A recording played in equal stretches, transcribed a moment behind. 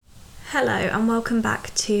Hello and welcome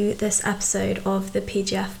back to this episode of the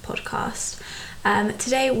PGF podcast.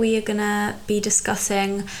 Today we are going to be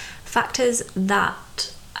discussing factors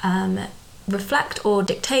that reflect or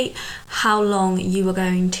dictate how long you are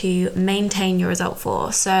going to maintain your result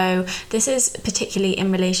for. So this is particularly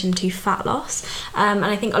in relation to fat loss, and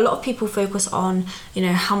I think a lot of people focus on,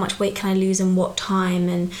 how much weight can I lose in what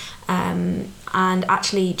time, and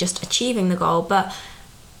actually just achieving the goal. But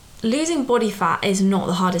losing body fat is not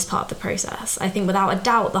the hardest part of the process. I think without a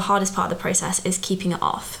doubt the hardest part of the process is keeping it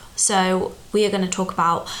off. So we are going to talk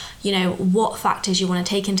about, what factors you want to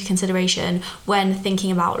take into consideration when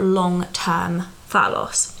thinking about long-term fat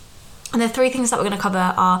loss. And the three things that we're going to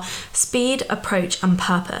cover are speed, approach, and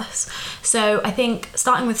purpose. So I think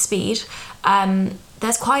starting with speed,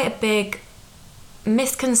 there's quite a big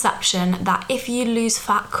misconception that if you lose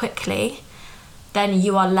fat quickly, then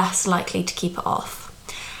you are less likely to keep it off.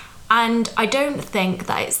 And I don't think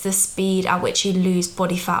that it's the speed at which you lose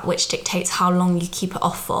body fat which dictates how long you keep it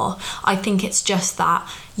off for. I think it's just that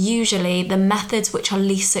usually the methods which are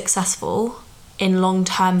least successful in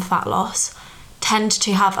long-term fat loss tend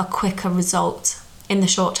to have a quicker result in the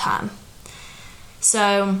short term.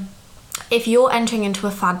 So if you're entering into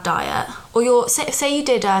a fad diet, or say you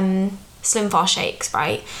did Slim Fast shakes,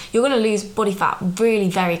 right? You're going to lose body fat really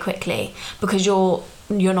very quickly because you're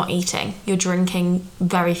not eating, you're drinking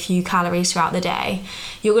very few calories throughout the day.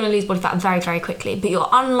 You're going to lose body fat very, very quickly, but you're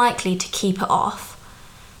unlikely to keep it off.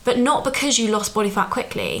 But not because you lost body fat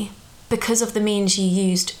quickly, because of the means you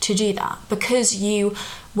used to do that, because you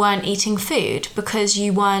weren't eating food, because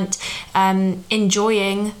you weren't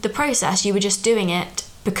enjoying the process, you were just doing it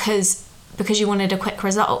because you wanted a quick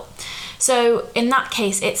result. So in that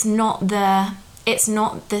case, it's not the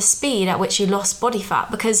speed at which you lost body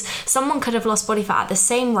fat, because someone could have lost body fat at the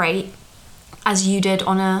same rate as you did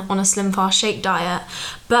on a Slim Fast shake diet,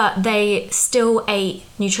 but they still ate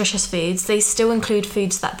nutritious foods. They still include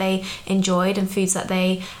foods that they enjoyed and foods that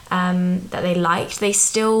they liked. They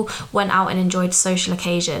still went out and enjoyed social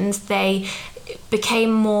occasions. They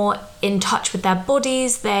became more in touch with their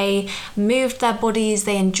bodies. They moved their bodies.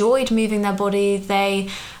 They enjoyed moving their bodies. They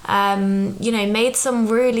made some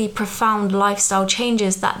really profound lifestyle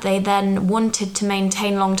changes that they then wanted to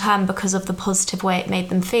maintain long term because of the positive way it made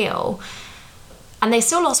them feel. And they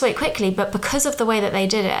still lost weight quickly, but because of the way that they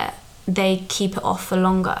did it, they keep it off for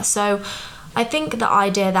longer. So I think the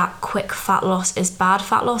idea that quick fat loss is bad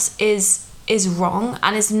fat loss is wrong,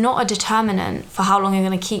 and is not a determinant for how long you're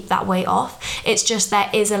going to keep that weight off. It's just there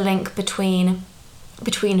is a link between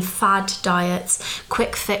fad diets,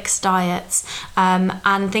 quick fix diets,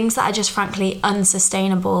 and things that are just frankly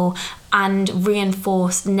unsustainable and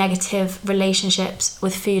reinforce negative relationships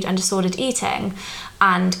with food and disordered eating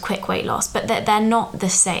and quick weight loss, but they're not the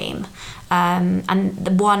same. And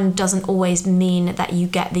the one doesn't always mean that you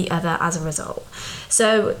get the other as a result.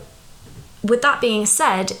 So with that being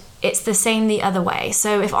said, it's the same the other way.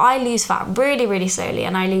 So if I lose fat really, really slowly,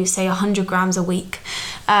 and I lose, say, 100 grams a week,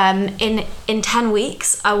 in 10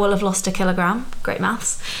 weeks, I will have lost a kilogram. Great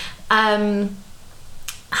maths.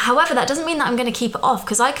 However, that doesn't mean that I'm going to keep it off,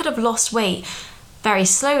 because I could have lost weight very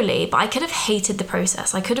slowly, but I could have hated the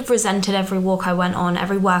process. I could have resented every walk I went on,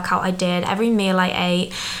 every workout I did, every meal I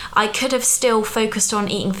ate. I could have still focused on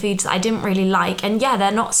eating foods that I didn't really like. And yeah,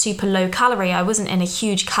 they're not super low calorie. I wasn't in a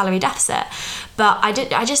huge calorie deficit, but I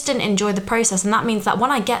just didn't enjoy the process. And that means that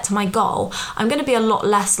when I get to my goal, I'm going to be a lot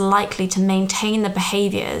less likely to maintain the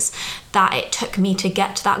behaviors that it took me to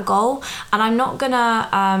get to that goal. And I'm not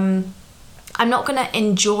gonna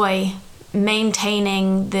enjoy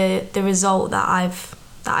maintaining the result that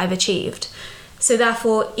I've achieved. So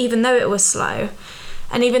therefore, even though it was slow,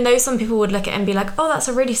 and even though some people would look at it and be like, oh, that's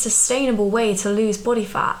a really sustainable way to lose body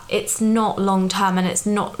fat, it's not long term and it's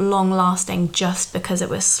not long lasting just because it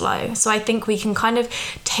was slow. So I think we can kind of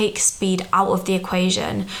take speed out of the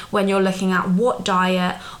equation when you're looking at what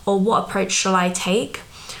diet or what approach shall I take,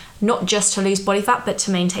 not just to lose body fat, but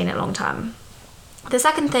to maintain it long term. The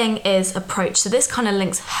second thing is approach. So this kind of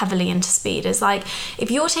links heavily into speed. It's like,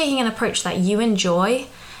 if you're taking an approach that you enjoy,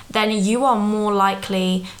 then you are more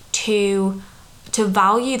likely to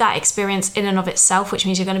value that experience in and of itself, which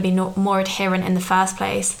means you're going to be more adherent in the first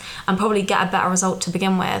place and probably get a better result to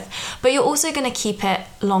begin with. But you're also going to keep it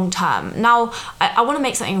long term. Now, I want to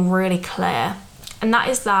make something really clear, and that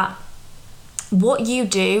is that what you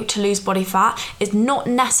do to lose body fat is not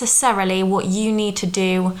necessarily what you need to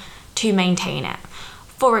do to maintain it.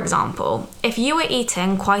 For example, if you were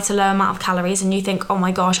eating quite a low amount of calories and you think, oh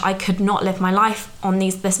my gosh, I could not live my life on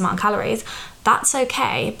this amount of calories, that's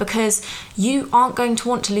okay, because you aren't going to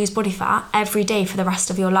want to lose body fat every day for the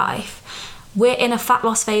rest of your life. we're in a fat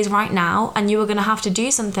loss phase right now, and you are going to have to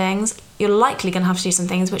do some things. You're likely going to have to do some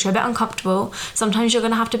things which are a bit uncomfortable. Sometimes you're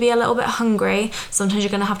going to have to be a little bit hungry. Sometimes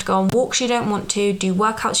you're going to have to go on walks you don't want to, do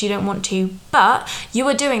workouts you don't want to, but you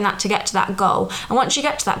are doing that to get to that goal. And once you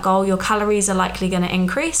get to that goal, your calories are likely going to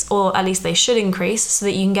increase, or at least they should increase, so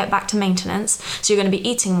that you can get back to maintenance. So you're going to be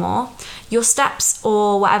eating more. Your steps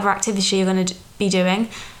or whatever activity you're going to be doing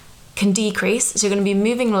can decrease, so you're going to be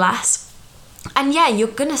moving less. And yeah, you're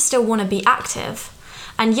going to still want to be active.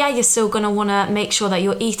 And yeah, you're still going to want to make sure that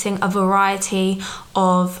you're eating a variety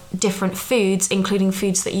of different foods, including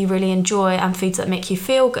foods that you really enjoy and foods that make you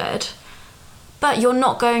feel good. But you're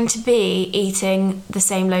not going to be eating the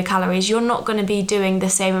same low calories. You're not going to be doing the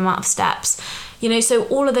same amount of steps. So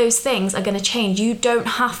all of those things are going to change. You don't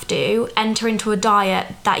have to enter into a diet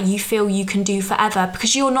that you feel you can do forever,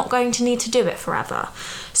 because you're not going to need to do it forever.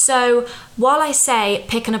 So while I say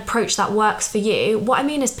pick an approach that works for you, what I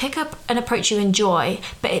mean is pick up an approach you enjoy,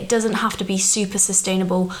 but it doesn't have to be super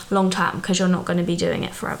sustainable long term, because you're not going to be doing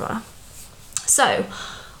it forever. So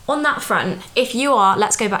on that front, if you are,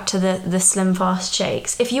 let's go back to the Slim Fast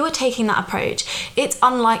shakes. If you are taking that approach, it's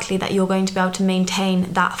unlikely that you're going to be able to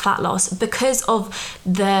maintain that fat loss because of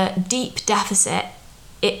the deep deficit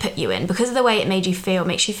it put you in, because of the way it made you feel. It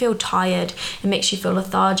makes you feel tired, it makes you feel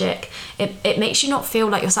lethargic, it makes you not feel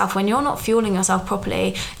like yourself. When you're not fueling yourself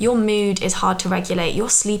properly, your mood is hard to regulate,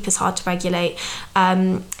 your sleep is hard to regulate.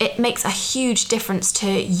 It makes a huge difference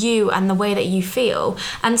to you and the way that you feel.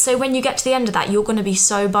 And so when you get to the end of that, you're going to be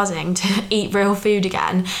so buzzing to eat real food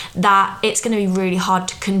again that it's going to be really hard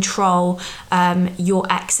to control your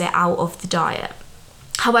exit out of the diet.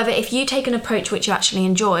 However, if you take an approach which you actually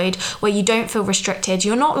enjoyed, where you don't feel restricted,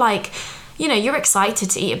 you're not like, you're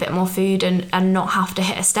excited to eat a bit more food and not have to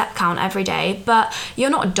hit a step count every day, but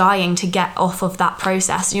you're not dying to get off of that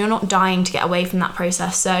process. You're not dying to get away from that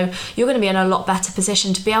process. So you're going to be in a lot better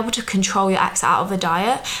position to be able to control your exit out of the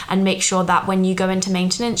diet and make sure that when you go into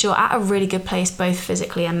maintenance, you're at a really good place, both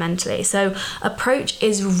physically and mentally. So approach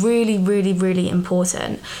is really, really, really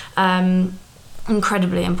important.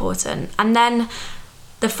 Incredibly important. And then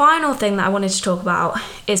the final thing that I wanted to talk about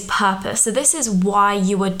is purpose. So this is why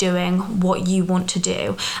you are doing what you want to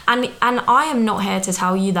do. And I am not here to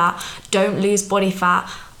tell you that don't lose body fat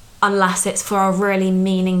unless it's for a really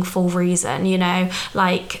meaningful reason,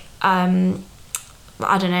 like, I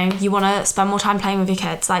don't know, you want to spend more time playing with your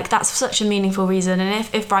kids. Like, that's such a meaningful reason. And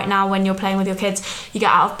if right now when you're playing with your kids, you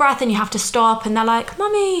get out of breath and you have to stop and they're like,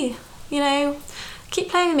 Mummy, keep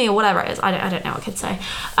playing with me, or whatever it is. I don't know what kids say.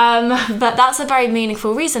 But that's a very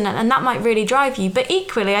meaningful reason, and that might really drive you. But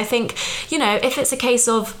equally, I think, if it's a case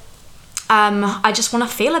of, I just want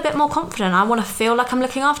to feel a bit more confident, I want to feel like I'm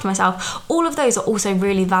looking after myself, all of those are also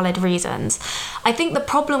really valid reasons. I think the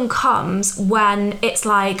problem comes when it's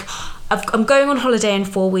like, I'm going on holiday in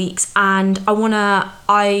 4 weeks and I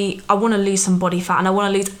wanna lose some body fat, and I wanna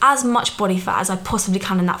lose as much body fat as I possibly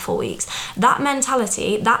can in that 4 weeks. That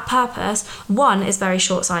mentality, that purpose, one, is very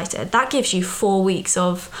short-sighted. That gives you 4 weeks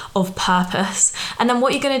of purpose. And then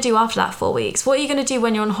what are you gonna do after that 4 weeks? What are you gonna do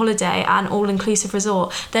when you're on holiday at an all-inclusive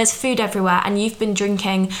resort? There's food everywhere and you've been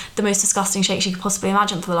drinking the most disgusting shakes you could possibly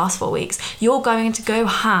imagine for the last 4 weeks. You're going to go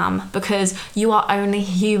ham because you are only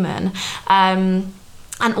human.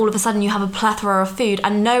 And all of a sudden you have a plethora of food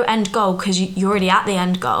and no end goal, because you're already at the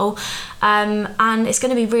end goal. And it's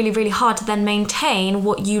going to be really, really hard to then maintain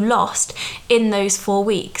what you lost in those 4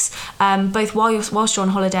 weeks, both whilst you're on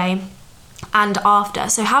holiday and after.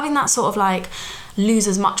 So having that sort of like lose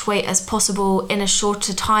as much weight as possible in as short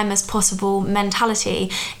a time as possible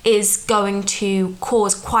mentality is going to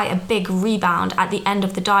cause quite a big rebound at the end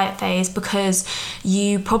of the diet phase, because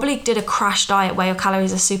you probably did a crash diet where your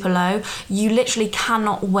calories are super low. You literally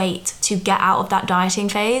cannot wait to get out of that dieting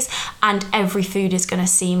phase, and every food is going to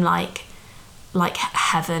seem like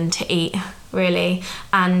heaven to eat, really,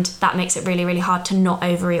 and that makes it really, really hard to not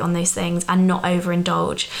overeat on those things and not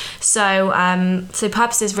overindulge. So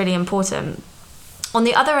purpose is really important. On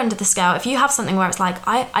the other end of the scale, if you have something where it's like,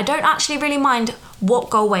 I don't actually really mind what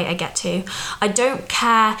goal weight I get to, I don't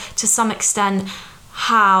care to some extent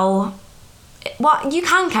how, well, you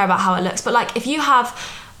can care about how it looks, but like if you have,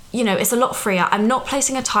 it's a lot freer. I'm not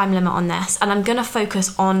placing a time limit on this, and I'm going to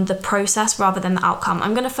focus on the process rather than the outcome.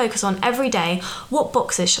 I'm going to focus on every day, what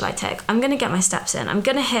boxes should I tick? I'm going to get my steps in. I'm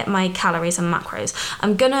going to hit my calories and macros.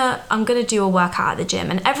 I'm going to do a workout at the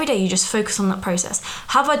gym, and every day you just focus on that process.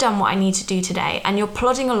 Have I done what I need to do today? And you're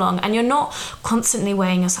plodding along, and you're not constantly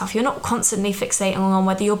weighing yourself. You're not constantly fixating on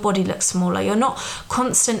whether your body looks smaller. You're not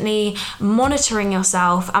constantly monitoring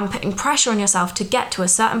yourself and putting pressure on yourself to get to a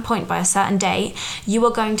certain point by a certain date. You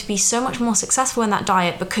are going to to be so much more successful in that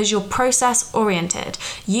diet because you're process oriented.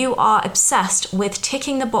 You are obsessed with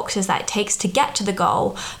ticking the boxes that it takes to get to the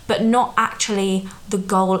goal, but not actually the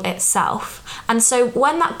goal itself. And so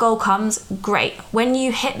when that goal comes, great. When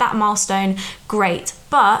you hit that milestone, great.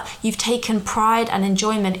 But you've taken pride and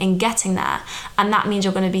enjoyment in getting there. And that means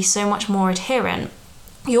you're going to be so much more adherent.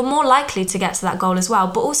 You're more likely to get to that goal as well.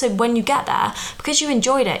 But also when you get there, because you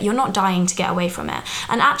enjoyed it, you're not dying to get away from it.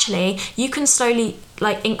 And actually, you can slowly,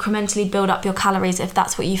 incrementally build up your calories if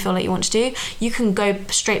that's what you feel like you want to do. You can go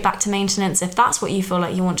straight back to maintenance if that's what you feel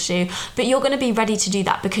like you want to do. But you're going to be ready to do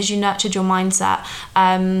that because you nurtured your mindset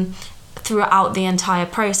throughout the entire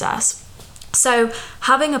process. So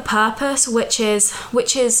having a purpose which is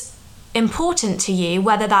important to you,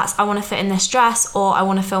 whether that's I want to fit in this dress, or I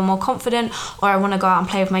want to feel more confident, or I want to go out and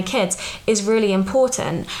play with my kids, is really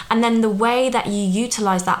important. And then the way that you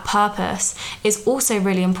utilize that purpose is also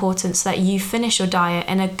really important, so that you finish your diet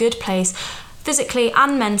in a good place physically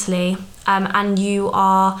and mentally, and you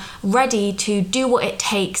are ready to do what it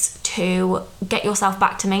takes to get yourself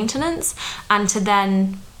back to maintenance and to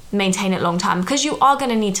then maintain it long term, because you are going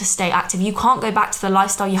to need to stay active. You can't go back to the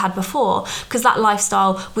lifestyle you had before, because that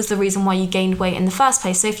lifestyle was the reason why you gained weight in the first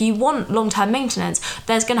place. So if you want long-term maintenance,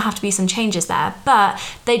 there's going to have to be some changes there, but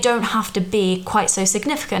they don't have to be quite so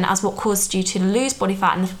significant as what caused you to lose body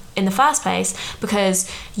fat in the first place,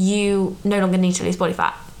 because you no longer need to lose body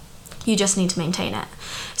fat. You just need to maintain it.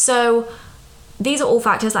 So these are all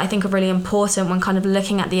factors that I think are really important when kind of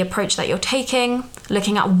looking at the approach that you're taking,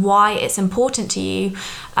 looking at why it's important to you,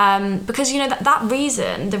 because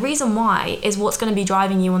the reason why is what's going to be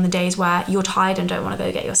driving you on the days where you're tired and don't want to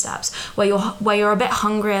go get your steps, where you're a bit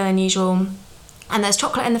hungrier than usual, and there's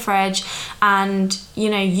chocolate in the fridge, and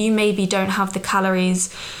you maybe don't have the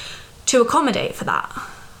calories to accommodate for that.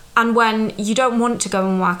 And when you don't want to go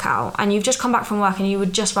and work out, and you've just come back from work and you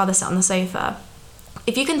would just rather sit on the sofa,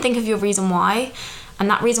 if you can think of your reason why, and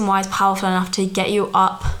that reason why is powerful enough to get you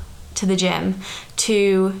up to the gym,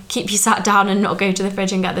 to keep you sat down and not go to the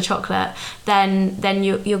fridge and get the chocolate, then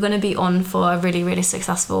you're going to be on for a really, really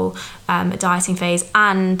successful dieting phase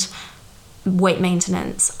and weight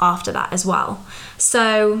maintenance after that as well.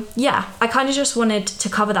 So yeah, I kind of just wanted to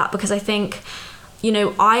cover that, because I think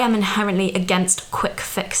I am inherently against quick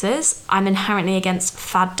fixes. I'm inherently against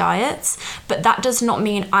fad diets, but that does not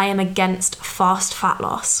mean I am against fast fat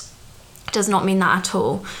loss. It does not mean that at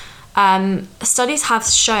all. Studies have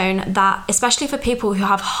shown that, especially for people who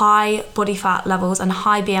have high body fat levels and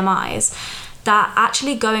high BMIs, that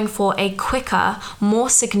actually going for a quicker,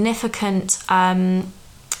 more significant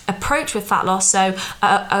approach with fat loss, so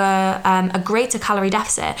a greater calorie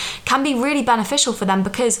deficit, can be really beneficial for them,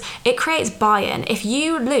 because it creates buy-in. If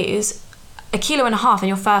you lose 1.5 kilos in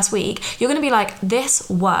your first week, you're going to be like, this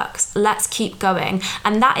works, let's keep going.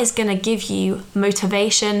 And that is going to give you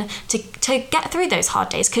motivation to get through those hard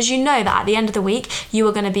days, because you know that at the end of the week, you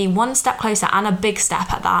are going to be one step closer, and a big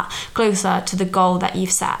step at that, closer to the goal that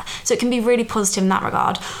you've set. So it can be really positive in that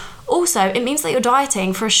regard. Also, it means that you're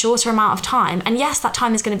dieting for a shorter amount of time. And yes, that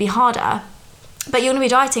time is going to be harder, but you're going to be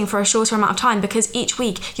dieting for a shorter amount of time, because each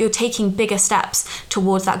week you're taking bigger steps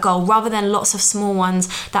towards that goal, rather than lots of small ones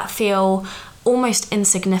that feel almost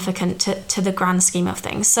insignificant to the grand scheme of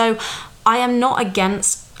things. So I am not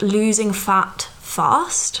against losing fat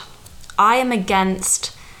fast. I am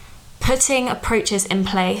against putting approaches in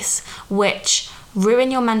place which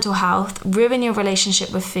ruin your mental health, ruin your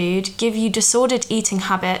relationship with food, give you disordered eating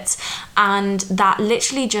habits, and that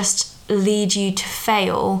literally just lead you to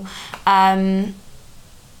fail.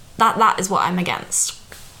 That is what I'm against.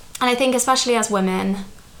 And I think especially as women,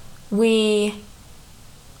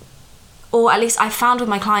 or at least I found with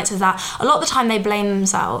my clients, is that a lot of the time they blame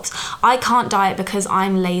themselves. I can't diet because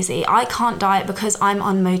I'm lazy. I can't diet because I'm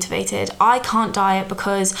unmotivated. I can't diet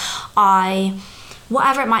because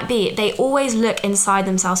whatever it might be, they always look inside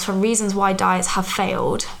themselves for reasons why diets have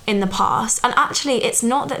failed in the past. And actually, it's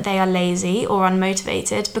not that they are lazy or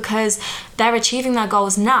unmotivated, because they're achieving their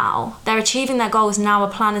goals now. They're achieving their goals now. A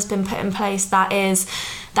plan has been put in place that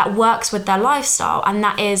works with their lifestyle, and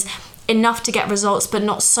that is enough to get results, but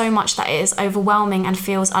not so much that it is overwhelming and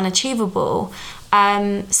feels unachievable.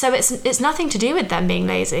 So it's nothing to do with them being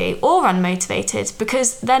lazy or unmotivated,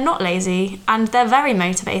 because they're not lazy and they're very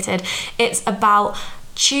motivated. It's about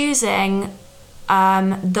choosing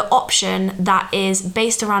the option that is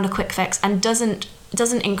based around a quick fix and doesn't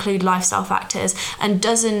include lifestyle factors, and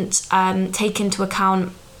doesn't take into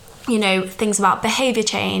account things about behavior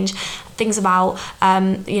change, things about,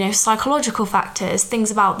 psychological factors,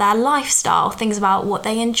 things about their lifestyle, things about what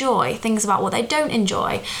they enjoy, things about what they don't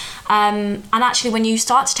enjoy. And actually, when you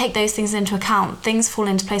start to take those things into account, things fall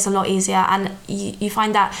into place a lot easier, and you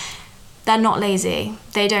find that they're not lazy.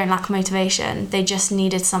 They don't lack motivation. They just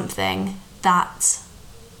needed something that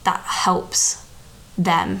helps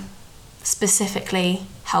them, specifically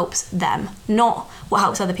helps them, not what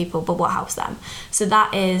helps other people, but what helps them. So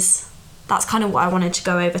that's kind of what I wanted to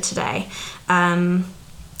go over today,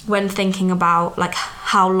 when thinking about like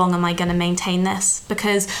how long am I going to maintain this,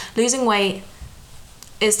 because losing weight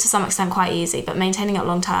is to some extent quite easy, but maintaining it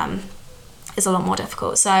long term is a lot more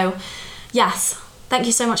difficult. So yes, thank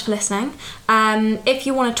you so much for listening. If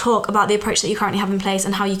you want to talk about the approach that you currently have in place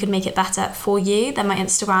and how you could make it better for you, then my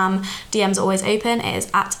Instagram DMs are always open. It is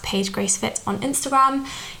at PaigeGraceFit on Instagram.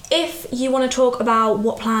 If you want to talk about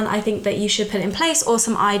what plan I think that you should put in place, or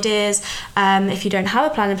some ideas, if you don't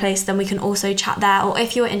have a plan in place, then we can also chat there. Or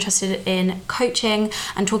if you're interested in coaching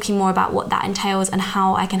and talking more about what that entails and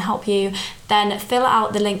how I can help you, then fill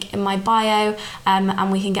out the link in my bio,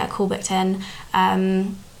 and we can get a call booked in.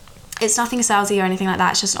 It's nothing salesy or anything like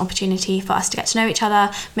that. It's just an opportunity for us to get to know each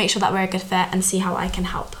other, make sure that we're a good fit, and see how I can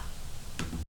help.